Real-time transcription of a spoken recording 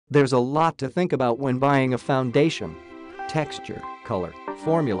There's a lot to think about when buying a foundation. Texture, color,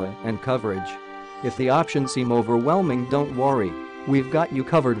 formula, and coverage. If the options seem overwhelming, don't worry. We've got you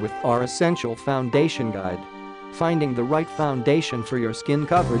covered with our essential foundation guide. Finding the right foundation for your skin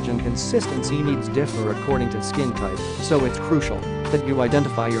coverage and consistency needs differ according to skin type, so it's crucial that you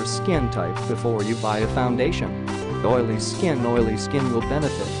identify your skin type before you buy a foundation. Oily skin will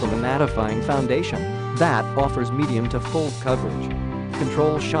benefit from a mattifying foundation that offers medium to full coverage.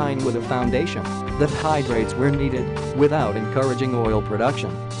 Control shine with a foundation that hydrates where needed without encouraging oil production.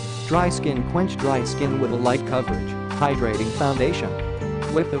 Dry skin quench dry skin with a light coverage, hydrating foundation.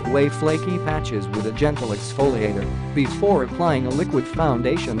 Whip away flaky patches with a gentle exfoliator before applying a liquid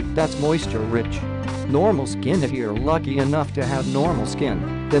foundation that's moisture-rich. Normal skin. If you're lucky enough to have normal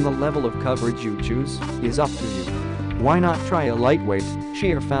skin, then the level of coverage you choose is up to you. Why not try a lightweight,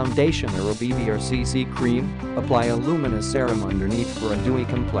 sheer foundation or a BB or CC cream? Apply a luminous serum underneath for a dewy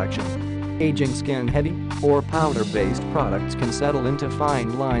complexion. Aging skin. Heavy or powder-based products can settle into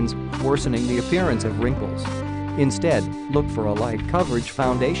fine lines, worsening the appearance of wrinkles. Instead, look for a light coverage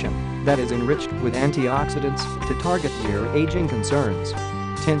foundation that is enriched with antioxidants to target your aging concerns.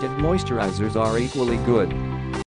 Tinted moisturizers are equally good,